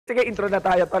Sige, intro na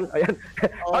tayo, tol. Ayan.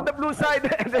 On the blue side,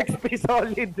 NXP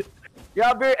solid.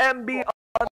 Yaver MB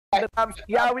on the Tams.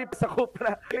 Yawi sa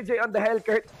Cupra. LJ on the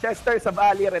Hellcurt. Chester sa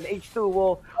Valier and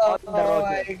H2O on the road.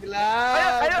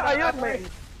 Ayun, man.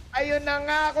 Ayun na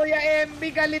nga, Kuya MB,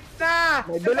 galit na.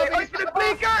 May delay. Oy,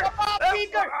 flicker!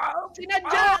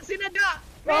 Sinadya!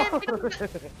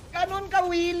 Ganun ka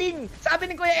willing.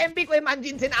 Sabi ni Kuya MB, Kuya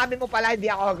Manjin, sinabi mo pala,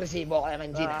 hindi ako agresibo, Kuya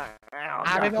Manjin.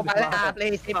 Sabi mo pala,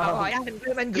 play safe ako. Ayan,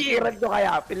 Kuya Manjin. Pilikiran ko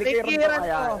kaya.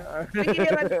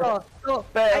 Pilikiran ko. So,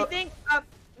 I think,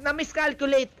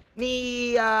 na-miscalculate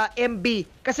ni MB.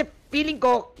 Kasi feeling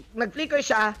ko, nag-flicker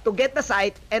siya to get the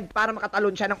sight and para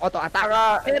makatalon siya ng auto-attack.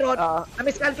 Pero,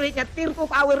 na-miscalculate niya, tier 2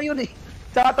 power yun eh.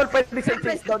 Tsaka tol, pwede siya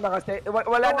chase down na kasi.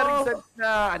 Wala na reason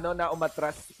na, na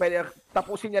umatras. Pwede,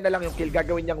 tapusin niya na lang yung kill.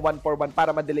 Gagawin niyang 1-for-1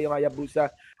 para madelay yung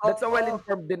Hayabusa. That's a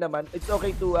well-informed din naman. It's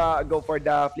okay to go for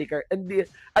the flicker. And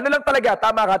ano lang talaga,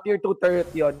 tama ka, tier 2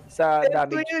 turret yun sa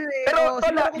damage. Pero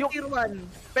tol,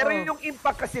 yung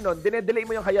impact kasi nun, dinedelay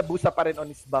mo yung Hayabusa pa rin on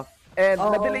his buff. And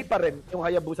na-delay pa rin yung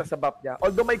Hayabusa sa buff niya.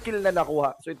 Although may kill na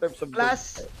nakuha. So in terms of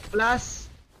plus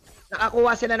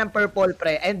nakakuha sila ng purple,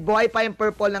 pre. And buhay pa yung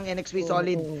purple ng NXP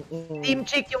Solid. Team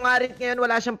Chik, yung Arit ngayon,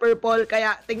 wala siyang purple.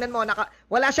 Kaya, tingnan mo,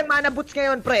 wala siyang mana boots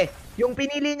ngayon, pre. Yung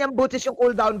pinili niyang boots is yung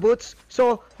cooldown boots.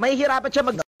 So, may hirapan siya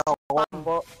mag-spam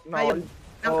ngayon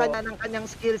ng kanyang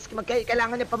skills.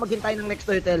 Kailangan niya pa maghintay ng next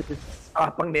turtle.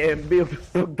 Pang ni MB,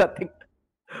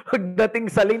 huwag dating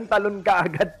sa lane, talon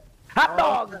ka agad.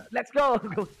 Hotdog! Let's go!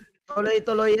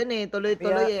 Tuloy-tuloy yan eh.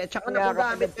 Tuloy-tuloy eh. Tsaka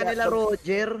napagamit ka nila,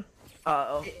 Roger.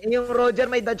 Yung Roger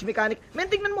may dodge mechanic. Men,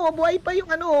 tingnan mo, buhay pa yung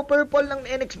purple ng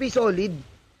NXP Solid.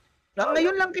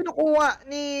 Ngayon lang kinukuha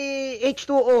ni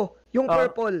H2O, yung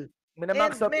purple.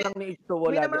 Minamax out lang ni H2O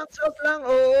lagi. Minamax out lang,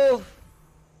 oo.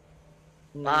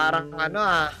 Parang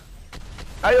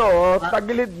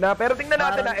tagilid na. Pero tingnan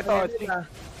natin na ito.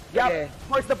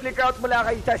 Force the flicker out mula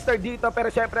kay Chester dito.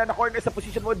 Pero syempre, na-corner sa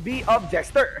position would be of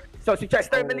Jester. So si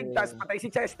Chester naligtas, patay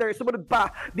si Chester. Sumunod pa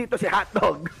dito si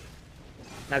Hotdog.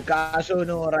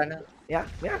 Nagkasunuran na. Yeah.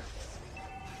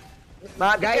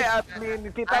 Guys,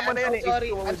 kita mo na yan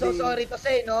I'm so sorry to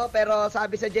say, no? Pero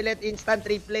sabi sa Gillette Instant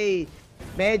Replay,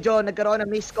 medyo nagkaroon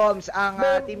ng miscoms ang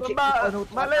Team Chik.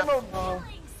 Malay mo,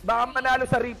 baka manalo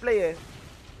sa replay eh.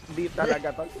 Hindi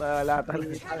talaga to. Wala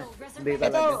talaga. Hindi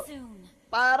talaga. Ito,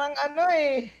 parang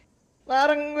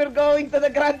parang we're going to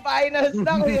the grand finals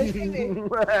na, Kuya Shin eh.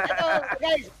 Ito,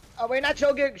 guys, we're not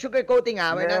sugarcoating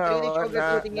We're not really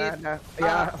sugarcoating it.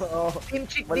 Team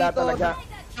Chik dito,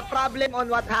 the problem on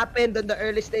what happened on the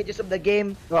early stages of the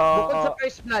game, bukod sa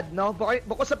first blood, no?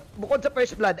 Bukod sa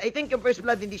first blood, I think yung first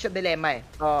blood hindi siya dilemma eh.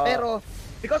 Pero,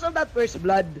 because of that first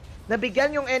blood,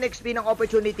 nabigyan yung NXP ng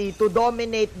opportunity to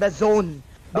dominate the zone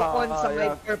doon sa may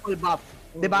purple buff.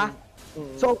 Diba?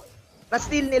 So,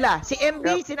 na-steal nila. Si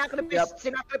MB,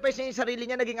 sinacrifice niya yung sarili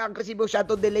niya, naging agresibo siya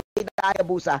to delay the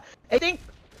Hayabusa. I think,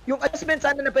 yung adjustment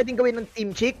sana na pwedeng gawin ng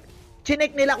Team Chik,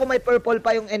 chinek nila kung may purple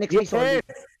pa yung NXP Solid.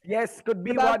 Yes, could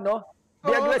be one, no?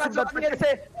 Be aggressive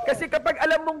kasi kapag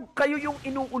alam mong kayo yung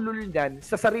inuulol niyan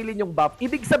sa sarili nyong buff,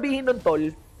 ibig sabihin nun, tol,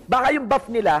 baka yung buff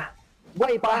nila,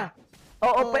 buhay pa.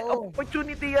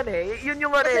 Opportunity yan eh. Yun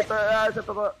yung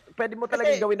pwede mo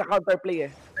talagang gawin na counterplay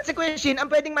eh. Kasi Kuya Shin, ang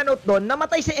pwedeng manote doon,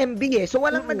 namatay si MB eh. So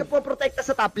walang nagpo-protekta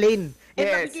sa top lane. And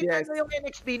nakikita nyo yung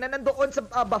NXP na nandoon sa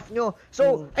buff nyo.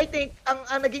 So I think,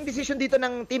 ang naging decision dito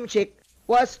ng Team Chik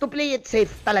was to play it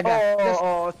safe talaga.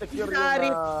 Secure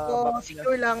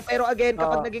lang. Pero again,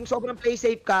 kapag naging sobrang play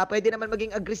safe ka, pwede naman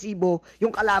maging agresibo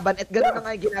yung kalaban at gano'n na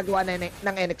nga yung ginagawa ng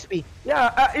NXP.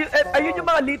 Yeah, ayun yung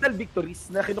mga little victories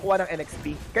na kinukuha ng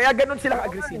NXP. Kaya gano'n silang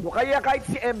agresibo. Kaya kahit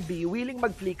si MB, willing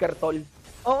mag-flicker, tol.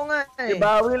 Oo nga eh.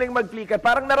 Diba? Willing mag-flicker.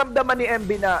 Parang naramdaman ni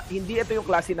MB na hindi ito yung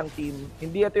klase ng team.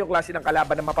 Hindi ito yung klase ng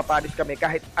kalaban na mapapunish kami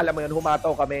kahit alam mo yun,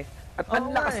 humataw kami. At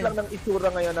ang lakas lang ng isura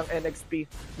ngayon ng NXP.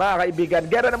 Mga kaibigan,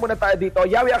 gera na muna tayo dito.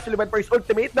 Yawi actually went for his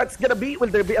ultimate. That's gonna be,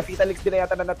 will there be a Vitalix din na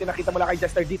yata na natin nakita mula kay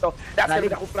Jester dito. That's gonna be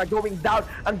the Kufra going down.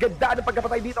 Ang ganda ng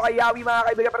pagkapatay dito kay Yawi, mga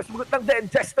kaibigan. Pero sumunod lang din,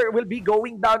 Jester will be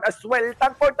going down as well.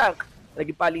 Tank for tank.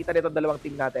 Naging palitan itong dalawang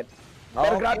team natin.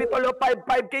 Pero grabe tolo,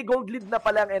 5k gold lead na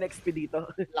pala ang NXP dito.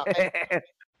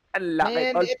 Ang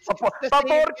laki. Pa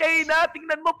 4k na,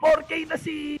 tingnan mo 4k na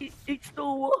si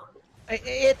H2O.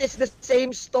 It is the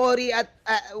same story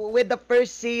with the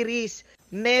first series.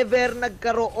 Never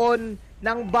nagkaroon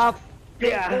ng buff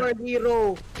for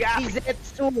hero. Si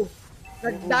Zetsu.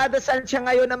 Nagdadasal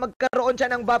siya ngayon na magkaroon siya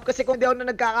ng buff kasi kung di ako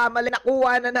na nagkakamali,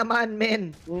 nakuha na naman,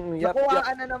 men.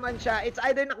 Nakuhaan na naman siya. It's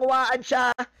either nakuhaan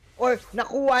siya or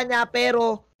nakuha niya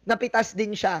pero napitas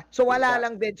din siya. So wala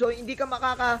lang din. So hindi ka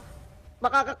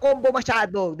makaka-combo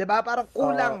masyado, 'di ba? Parang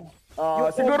kulang.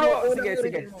 Siguro,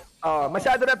 sige.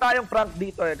 Masyado na tayong frank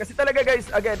dito eh. Kasi talaga guys,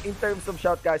 again, in terms of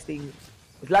shoutcasting,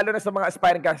 lalo na sa mga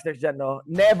aspiring casters dyan, no?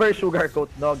 Never sugarcoat,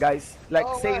 no, guys? Like,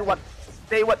 say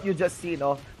what you just see,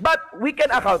 no? But we can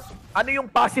account. Ano yung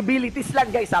possibilities lang,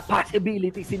 guys, ha?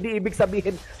 Possibilities. Hindi ibig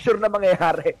sabihin, sure na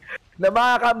mangyayari. Na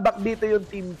makakambak dito yung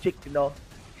Team Chik, no?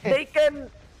 They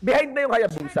can, behind na yung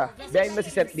Hayabusa. Behind na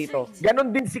si Seth dito. Ganon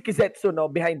din si Kizetsu, no?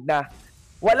 Behind na.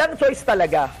 Walang choice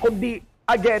talaga. Kundi,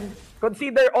 again,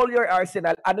 consider all your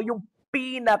arsenal. Ano yung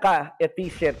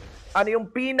pinaka-efficient? Ano yung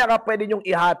pinaka-pwede nyong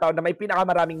ihataw na may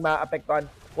pinaka-maraming maapektuhan?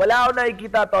 Wala akong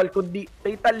nakikita, tol, kundi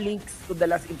fatal links to the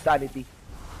last insanity.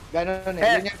 Ganon eh.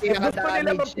 Yun yung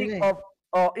pinaka-damage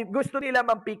if gusto nila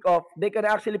mag-pick off, they can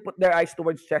actually put their eyes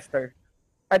towards Chester.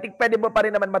 I think pwede mo pa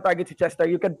rin naman matarget si Chester.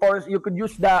 You could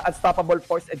use the unstoppable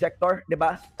force ejector, di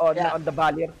ba? On the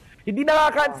Valier. Hindi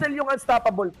nakaka-cancel yung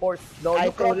unstoppable force, no?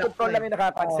 Yung control lang yung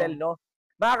nakaka-cancel, no?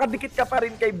 Makakadikit ka pa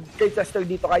rin kay Chester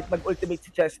dito kahit mag-ultimate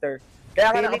si Chester.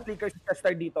 Kaya nga naka-flicker si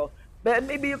Chester dito. Then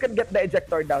maybe you can get the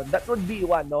ejector down. That would be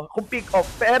one, no? Kung pick off.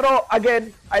 Pero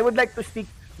again, I would like to stick.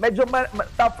 Medyo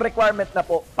tough requirement na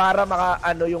po para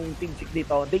maka-ano yung Team Chik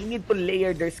dito. They need to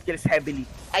layer their skills heavily.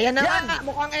 Ayan na nga.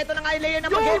 Mukhang eto na nga yung layer na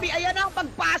mag-heavy. Ayan na ang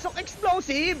pagpasok.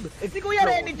 Explosive. Si Kuya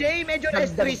Renny J, medyo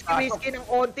risky ng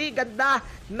onti. Ganda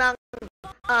ng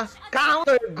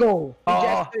counter go ni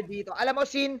Chester dito. Alam mo,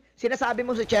 sinasabi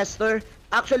mo si Chester,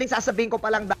 actually sasabihin ko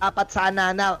pa lang dapat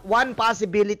sana na one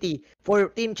possibility for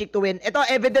Team Chik to win. Ito,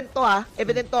 evident to ha.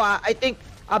 I think,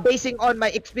 basing on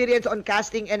my experience on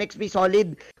casting NXP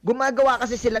Solid, gumagawa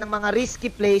kasi sila ng mga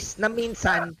risky plays na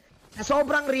minsan, na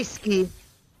sobrang risky,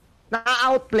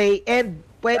 na-outplay, and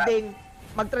pwedeng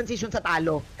mag-transition sa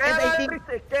talo. Kaya and I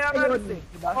think,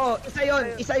 diba?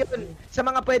 Isa yun sa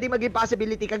mga pwedeng maging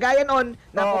possibility. Kagaya nun,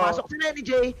 na pumasok si Renny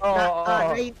J,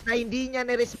 na hindi niya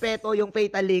nirespeto yung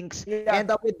Fatal Links,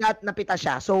 and with that, napita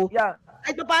siya. So,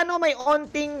 kahit paano may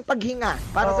onting paghinga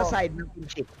para sa side ng Team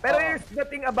Chik. Pero here's the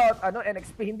thing about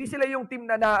NXP, hindi sila yung team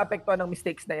na naapektuhan ng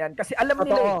mistakes na yan. Kasi alam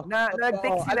nila na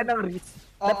nag-take sila ng risk,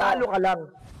 natalo ka lang.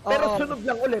 Pero sunod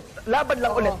lang ulit, laban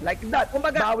lang ulit, like that,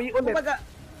 bawi ulit.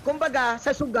 Kumbaga,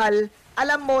 sa sugal,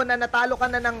 alam mo na natalo ka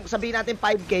na ng, sabihin natin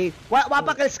 5K,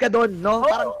 wapakils ka doon, no?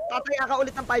 Parang tataya ka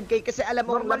ulit ng 5K kasi alam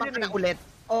mo lamang ka na ulit.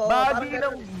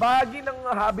 Bagi ng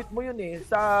habit mo yun eh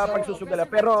sa pagsusugala.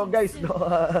 Pero guys, no,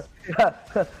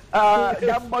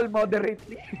 gamble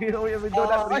moderately. We do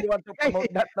not really want to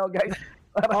promote that, no, guys.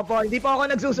 Opo, hindi pa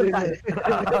ako nagsusugal.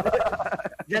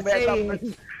 Just saying.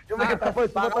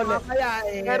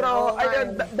 Pero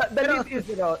ayun, the risk is,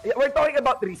 you know, we're talking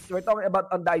about risk. We're talking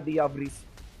about on the idea of risk.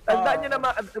 Tandaan nyo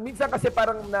naman, minsan kasi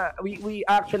parang we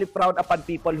actually frown upon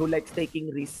people who likes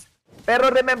taking risks.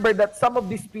 Pero remember that some of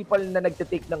these people na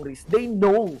nagtitake ng risk, they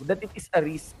know that it is a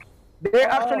risk. They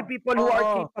are actually people who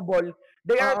are capable.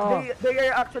 They are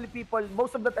actually people,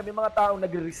 most of the time, yung mga taong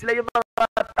nagre-risk, sila yung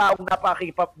mga taong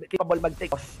napaka-capable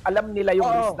mag-take. Alam nila yung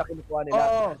risk na kinukuha nila.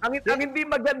 Ang hindi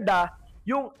maganda,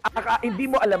 yung hindi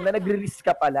mo alam na nagre-risk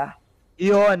ka pala.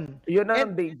 Yun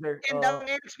ang danger. And ang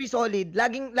NXP Solid,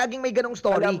 laging may ganong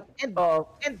story. And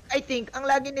I think ang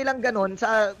lagi nilang ganon si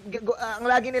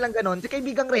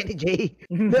kaibigang Renny J.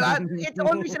 Diba? It's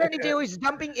always Renny J who is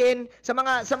jumping in sa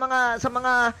mga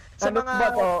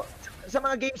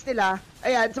games nila.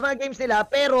 Ayan, sa mga games nila,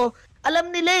 pero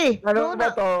alam nila eh. Ano ba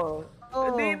to?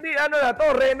 Hindi, ano na to,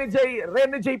 Renny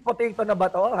J Potato na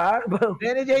ba to, ha?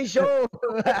 Renny J Show.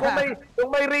 kung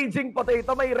may raging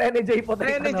potato, may Renny J Potato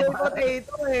Renny J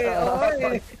Potato eh.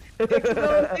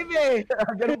 Explosive eh.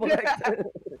 Ganun po guys.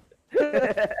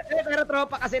 Pero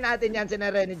tropa kasi natin yan, sina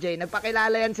Renny J.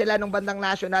 Nagpakilala yan sila nung bandang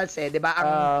nationals eh, di ba?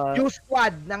 Ang Q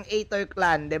squad ng Aether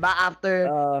Clan, di ba? After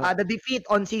the defeat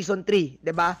on season 3,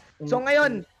 di ba? So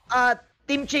ngayon,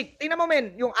 Team Chik, tingnan mo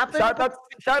men, yung after...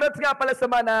 Shoutouts nga pala sa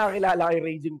mga nakakilala kay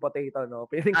Raging Potato, no?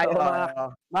 Piling ko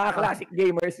mga classic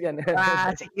gamers yan.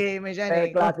 Classic gamers yan eh.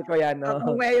 Classic ko yan, no?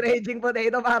 Kung may Raging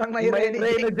Potato, parang may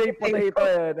Renny J Potato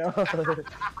yan, no?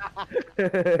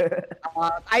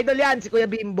 Idol yan, si Kuya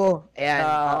Bimbo. Ayan,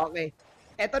 okay.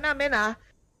 Eto na men ha,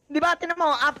 di ba, tingnan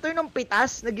mo, after nung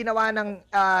pitas na ginawa ng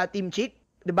Team Chik,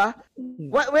 di ba?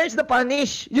 Where's the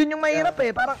punish? Yun yung mahirap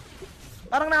eh,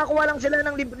 parang nakakuha lang sila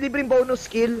ng libreng bonus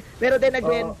skill, pero then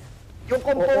again, yung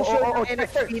composure ng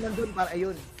NXP nandun para,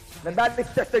 ayun. Nandaan ni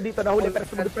Chester dito, nahuli, pero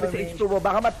sumunod pa rin si H2O.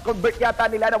 Baka mat-convert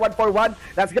yata nila na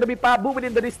 1-for-1. That's gonna be Pabu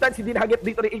within the distance. Hindi nahagip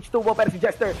dito ni H2O, pero si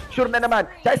Chester, sure na naman.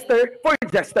 Chester for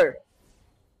Chester.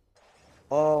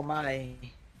 Oh my.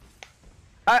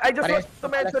 I just want to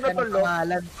mention na tol,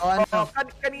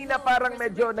 kanina parang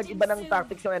medyo nag-iba ng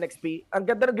tactics yung NXP. Ang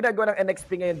ganda ng ginagawa ng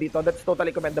NXP ngayon dito. That's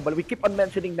totally commendable. We keep on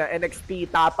mentioning na NXP,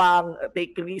 tapang,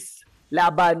 take risks,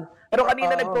 laban. Pero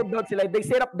kanina nag-tone down sila. They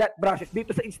set up that brushes.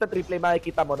 Dito sa instant replay,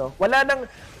 makikita mo, no? Wala nang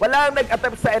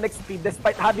nag-attempt sa NXP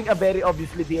despite having a very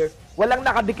obvious lead here. Walang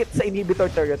nakadikit sa inhibitor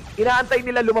turret. Inaantay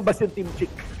nila lumabas yung Team Chik.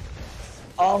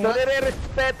 So,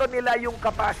 nire-respeto nila yung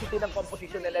capacity ng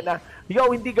composition nila na,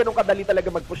 hindi ganun kadali talaga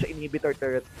mag-push sa inhibitor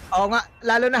turret. Oo nga,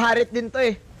 lalo na Harit din to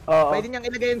eh. Pwede niyang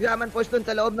ilagay yung Shaman Force dun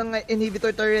sa loob ng inhibitor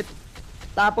turret.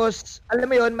 Tapos, alam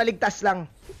mo yun, maligtas lang.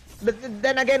 But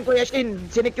then again, Kuya Shin,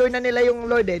 sinecure na nila yung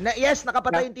Lord eh. Yes,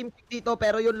 nakapatay yung Team dito,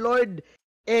 pero yung Lord,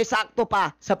 sakto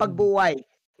pa sa pagbuhay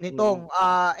nitong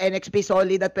NXP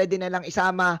solid at pwede na lang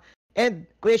isama. And,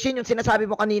 Kuya Shin, yung sinasabi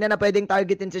mo kanina na pwedeng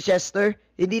targetin si Chester,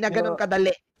 hindi na ganun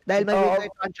kadali. Dahil may weaker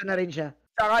punch na rin siya.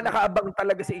 Saka nakaabang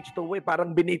talaga si H2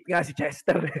 Parang binate nga si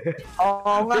Chester.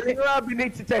 Oo nga.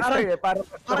 Binate si Chester parang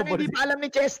hindi pa alam ni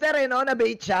Chester no, na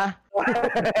bait siya.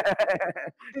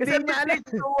 Kasi niya alam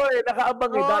H2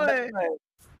 nakaabang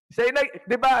Siya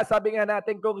di ba, sabi nga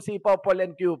natin kung si Popol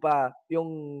and Q pa,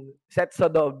 yung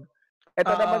Setso Dog.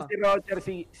 Ito naman si Roger,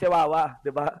 si Wawa,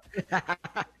 di ba?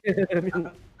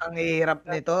 Ang hirap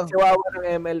nito. Si Wawa ng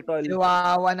ML, tol. Si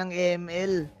Wawa ng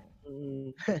ML.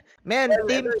 Men,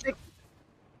 Team Chik.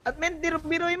 At men,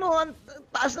 biruin mo, ang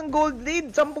taas ng gold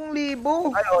lead, 10,000.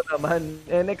 Ay, naman.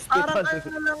 NXT parang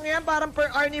ano lang yan, parang per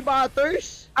Arnie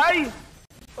Butters. Ay!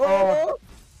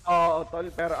 Oo, tol,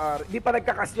 per R. Hindi pa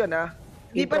nagkakas yun, ha?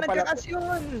 Hindi pa nagkakas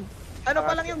yun. Ano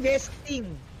pa lang yung guesting.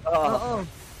 Oo.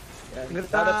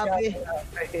 Grabe.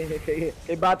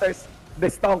 Kay Butters, the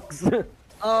stonks.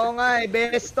 Oo nga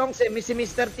best stonks si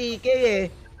Mr. TK eh.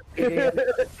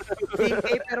 10K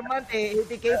per month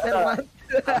 80K per month.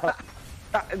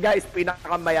 Guys,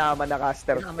 pinakamayaman na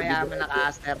caster. Pinakamayaman na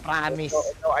caster, promise.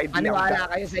 No, maniwala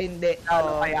kayo sa hindi.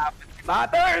 Mayaman si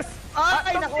Butters!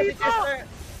 Ay, naku si Chester.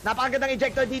 Napakagandang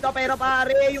ejector dito pero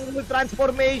pare, yung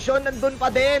transformation nandun pa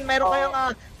din. Meron kayong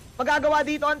magagawa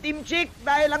dito ang Team Chik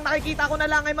dahil ang nakikita ko na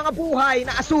lang ay mga buhay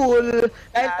na asul.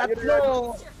 Dahil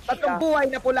tatlong buhay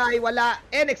na pula ay wala.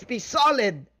 NXP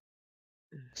solid.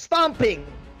 Stomping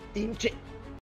Team Chik.